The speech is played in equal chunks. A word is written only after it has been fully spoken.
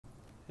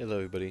Hello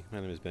everybody,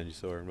 my name is Benji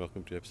Soar and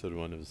welcome to episode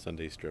 1 of the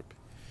Sunday Strip.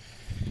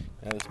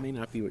 Now this may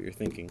not be what you're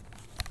thinking.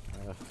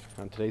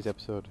 On today's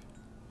episode,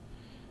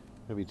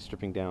 I'm going to be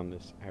stripping down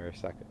this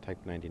Arisaka Type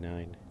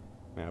 99.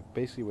 Now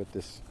basically what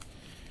this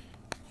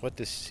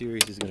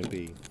series is going to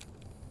be,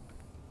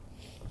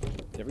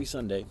 every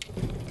Sunday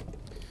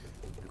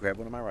I grab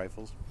one of my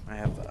rifles. I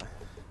have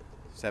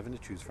 7 to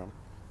choose from.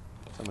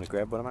 So I'm going to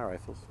grab one of my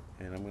rifles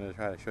and I'm going to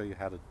try to show you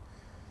how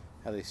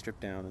they strip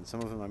down, and some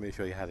of them I'm going to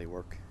show you how they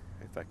work,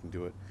 if I can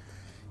do it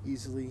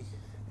easily,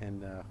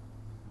 and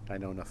I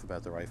know enough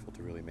about the rifle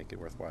to really make it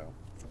worthwhile.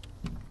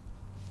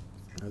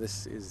 Now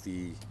this is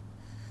the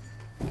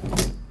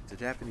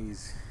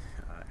Japanese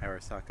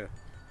Arisaka.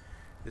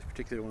 This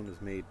particular one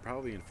was made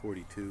probably in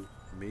 42,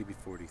 maybe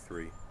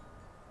 43.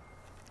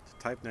 It's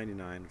Type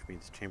 99, which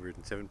means chambered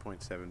in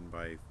 7.7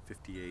 by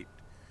 58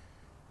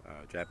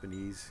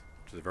 Japanese,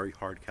 which is a very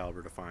hard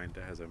caliber to find,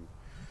 as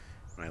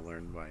I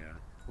learned by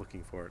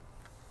looking for it.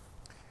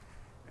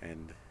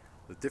 And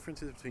the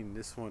differences between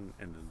this one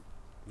and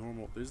the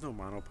normal, there's no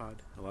monopod.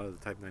 A lot of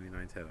the Type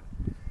 99s had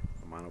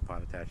a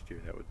monopod attached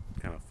here that would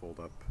kind of fold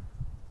up.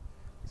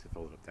 It's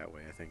folded up that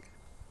way, I think.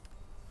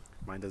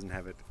 Mine doesn't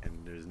have it,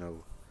 and there's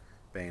no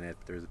bayonet,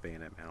 but there's a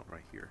bayonet mount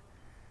right here.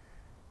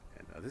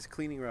 And this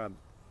cleaning rod,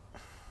 I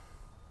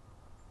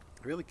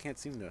really can't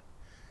seem to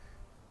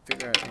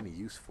figure out any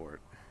use for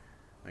it.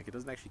 Like, it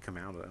doesn't actually come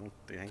out.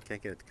 I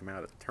can't get it to come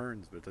out. It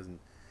turns, but it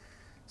doesn't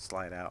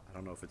slide out. I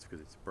don't know if it's because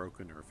it's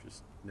broken or if it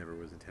just never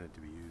was intended to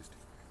be used.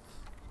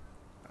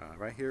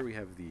 Right here we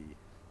have the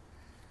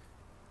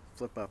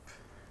flip up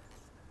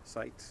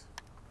sights.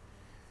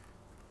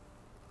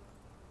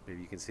 Maybe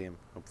you can see them,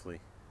 hopefully.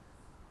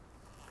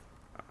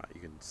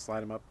 You can slide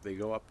them up. They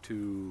go up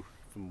to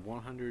from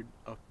 100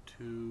 up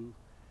to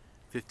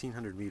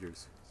 1,500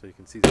 meters. So you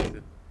can see that's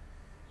a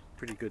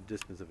pretty good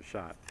distance of a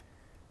shot.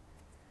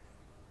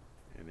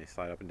 And they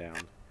slide up and down.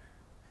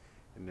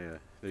 And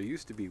there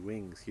used to be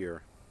wings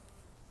here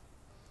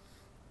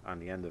on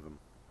the end of them,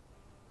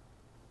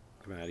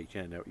 coming out each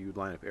end that you would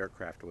line up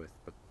aircraft with,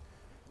 but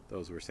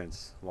those were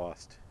since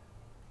lost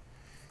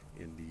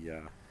in the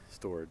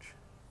storage.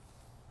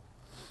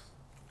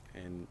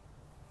 And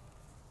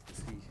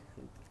you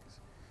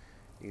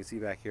can see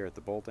back here at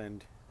the bolt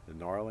end, the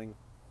knurling,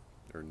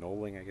 or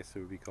knolling I guess it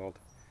would be called.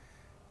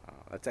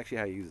 That's actually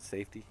how you use the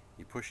safety.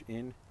 You push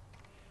in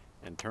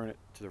and turn it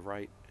to the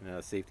right, and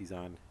the safety's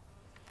on,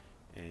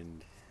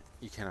 and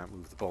you cannot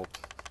move the bolt,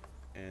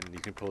 and you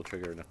can pull the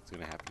trigger and nothing's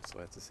going to happen, so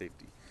that's a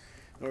safety.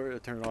 In order to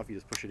turn it off, you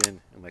just push it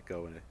in and let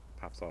go, and it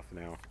pops off.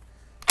 Now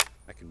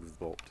I can move the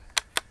bolt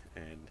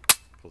and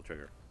pull the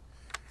trigger.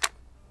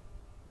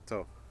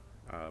 So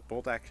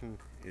bolt action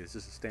is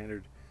just a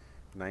standard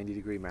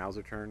 90-degree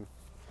Mauser turn.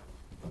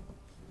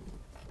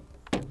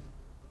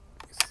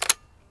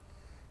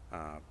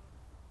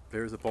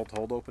 There's a bolt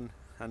hold open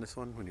on this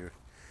one.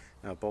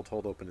 Now bolt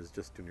hold open is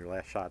just when your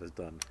last shot is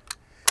done.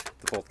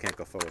 The bolt can't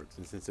go forwards,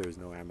 and since there's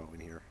no ammo in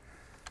here,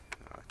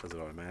 it does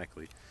it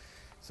automatically.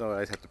 So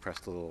I just have to press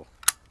the little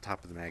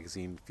top of the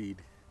magazine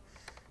feed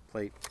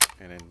plate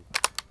and then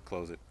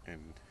close it, and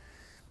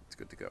it's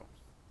good to go.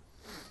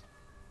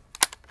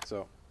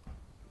 So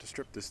to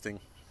strip this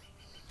thing,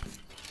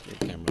 get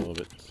the camera a little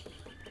bit.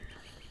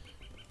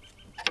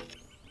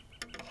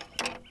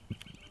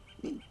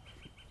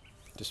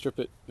 To strip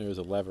it, there's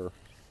a lever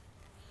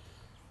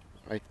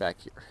right back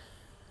here.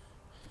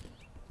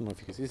 I don't know if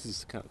you can see, this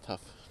is kind of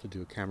tough to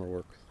do a camera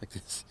work like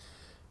this.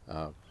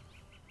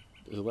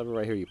 There's a lever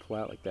right here you pull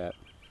out like that,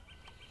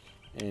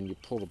 and you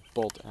pull the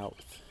bolt out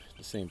at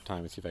the same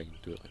time. Let's see if I can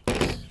do it like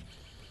this.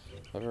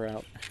 Lever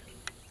out.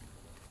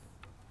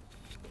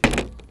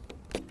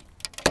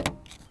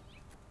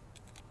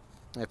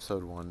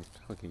 Episode 1,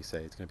 what can you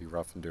say? It's going to be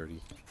rough and dirty.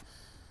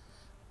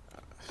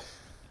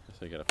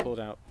 So you got to pull it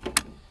out,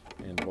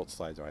 and the bolt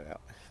slides right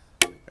out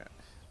like that.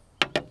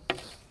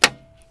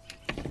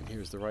 And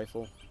here's the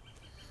rifle.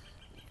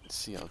 Let's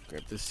see, I'll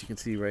grab this. You can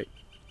see right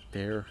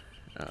there.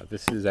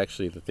 This is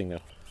actually the thing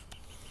that...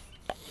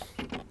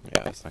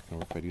 Yeah, it's not going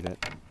to work if I do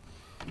that.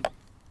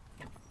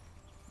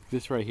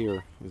 This right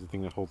here is the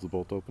thing that holds the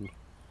bolt open.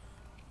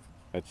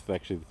 That's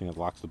actually the thing that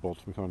locks the bolt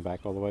from coming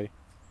back all the way.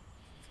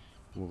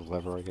 A little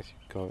lever, I guess you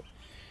could call it.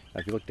 Now,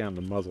 if you look down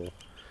the muzzle,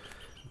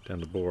 down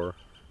the bore,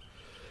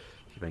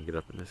 see if I can get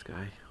up in this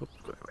guy. Oops,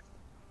 go that way.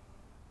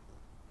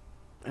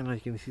 I don't know, you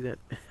can see that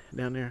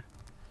down there?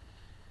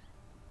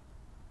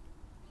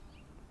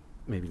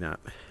 Maybe not.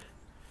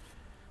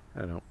 I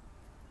don't know.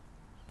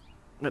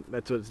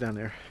 That's what's down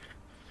there.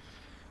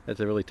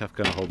 That's a really tough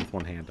gun to hold with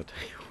one hand, I'll tell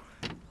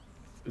you.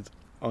 It's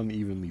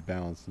unevenly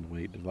balanced in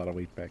weight. There's a lot of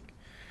weight back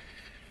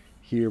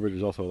here, but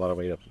there's also a lot of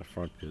weight up in the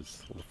front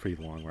because it's a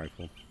pretty long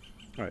rifle.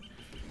 Alright.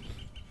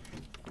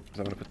 So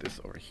I'm going to put this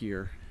over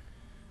here.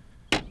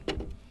 And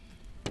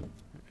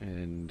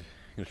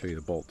I'm going to show you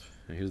the bolt.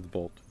 Now here's the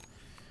bolt.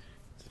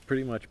 It's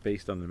pretty much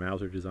based on the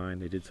Mauser design.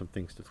 They did some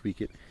things to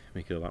tweak it,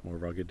 make it a lot more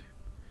rugged.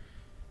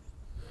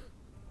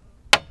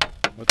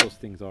 What those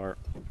things are,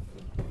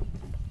 I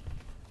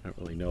don't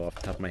really know off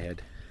the top of my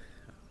head.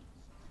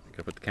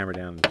 Gotta put the camera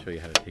down and show you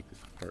how to take this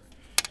apart.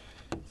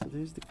 So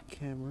there's the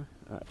camera.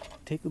 Alright,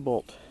 take the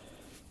bolt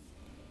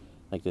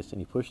like this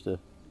and you push the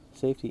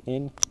safety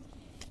in,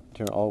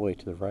 turn it all the way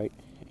to the right,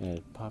 and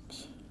it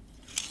pops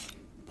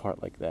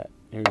apart like that.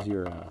 There's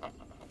your,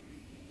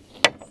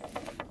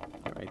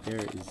 right there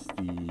is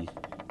the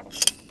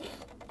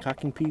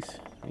cocking piece.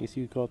 I guess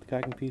you could call it the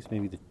cocking piece,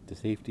 maybe the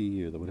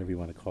safety or the whatever you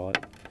want to call it.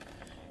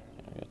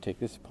 I'm going to take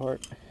this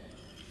apart.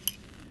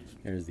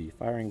 There's the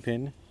firing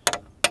pin.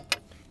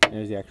 And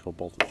there's the actual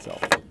bolt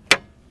itself.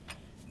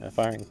 The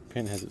firing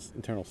pin has its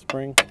internal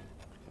spring.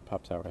 It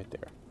pops out right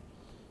there.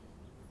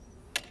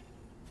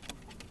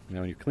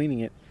 Now when you're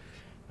cleaning it,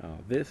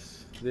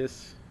 this,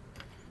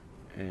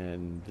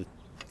 and the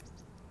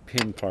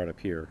pin part up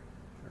here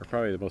are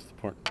probably the most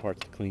important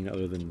parts to clean,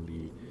 other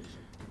than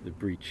the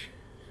breech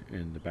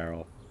and the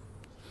barrel.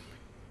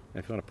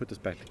 And if you want to put this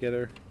back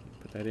together,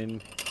 put that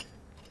in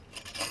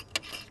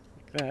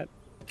like that.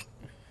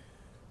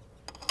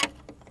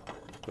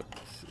 Put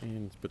this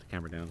in. Let's put the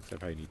camera down because I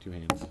probably need two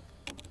hands.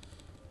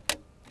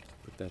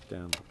 Put that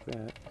down like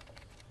that.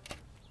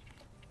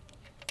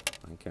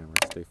 On camera,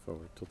 stay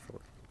forward, tilt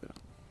forward.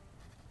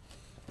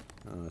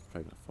 It's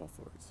probably gonna fall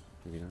forwards.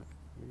 Maybe not.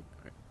 Maybe.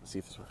 All right, let's see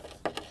if this works.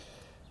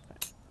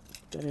 Right.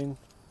 Put that in.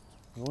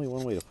 There's only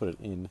one way to put it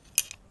in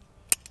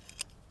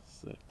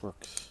so that it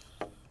works.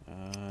 I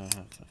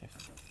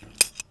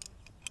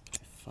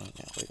find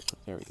that way to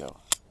put. There we go.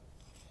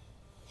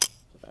 So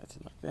that's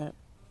in like that.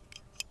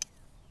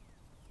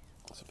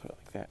 So put it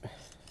like that.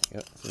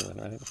 Yep, see that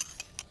right?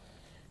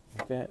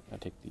 Like that. I'll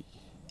take the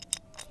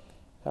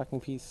cocking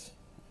piece,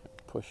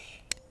 push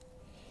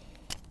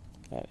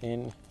that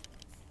in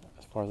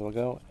as far as it'll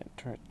go, and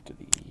turn it to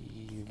the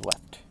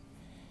left.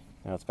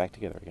 Now it's back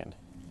together again.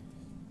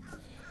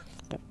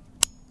 Yep.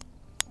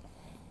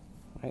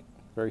 Right,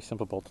 very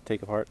simple bolt to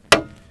take apart.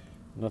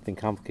 Nothing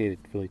complicated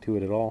really to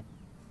it at all.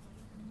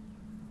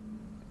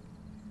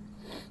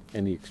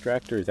 And the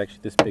extractor is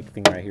actually this big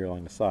thing right here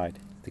along the side.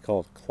 They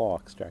call it a claw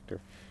extractor.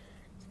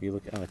 So if you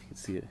look, I don't know if you can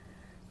see it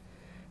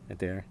right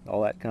there.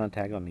 All that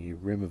contact on the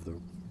rim of the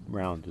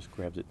round just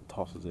grabs it and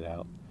tosses it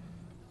out.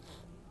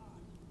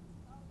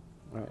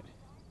 Alright.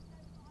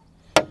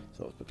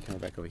 So let's put the camera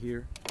back over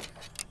here.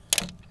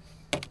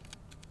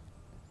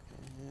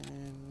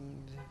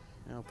 And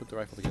now I'll put the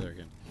rifle together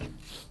again.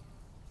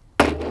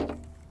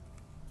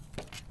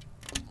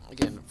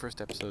 Again, the first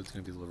episode is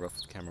going to be a little rough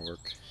with camera work.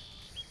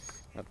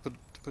 Now to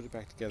put it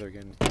back together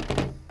again, you're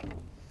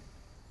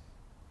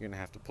going to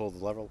have to pull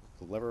the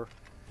lever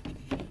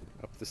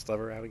up this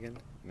lever out again,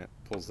 and that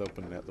pulls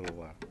open that little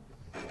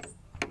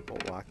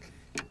bolt lock.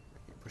 You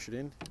push it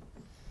in.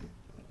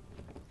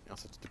 You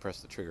also have to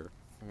depress the trigger.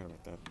 I forgot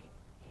about that.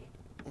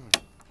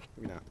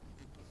 Maybe not.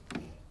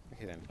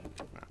 Okay then.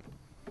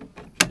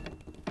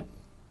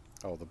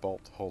 Oh, the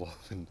bolt hold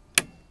open.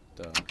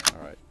 Duh.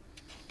 Alright.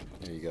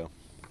 There you go.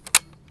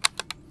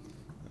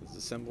 It's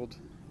assembled,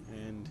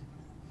 and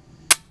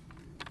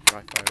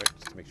dry fire it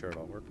just to make sure it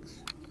all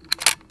works.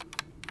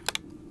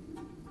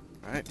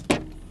 Alright.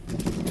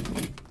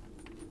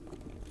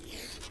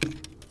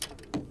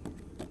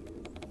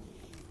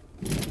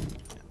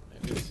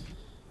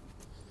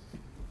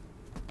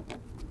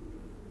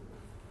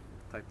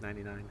 Type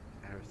 99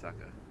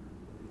 Arisaka.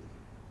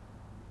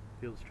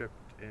 Field stripped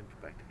and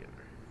put back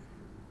together.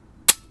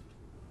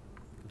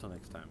 Until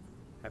next time,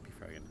 happy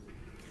fragging.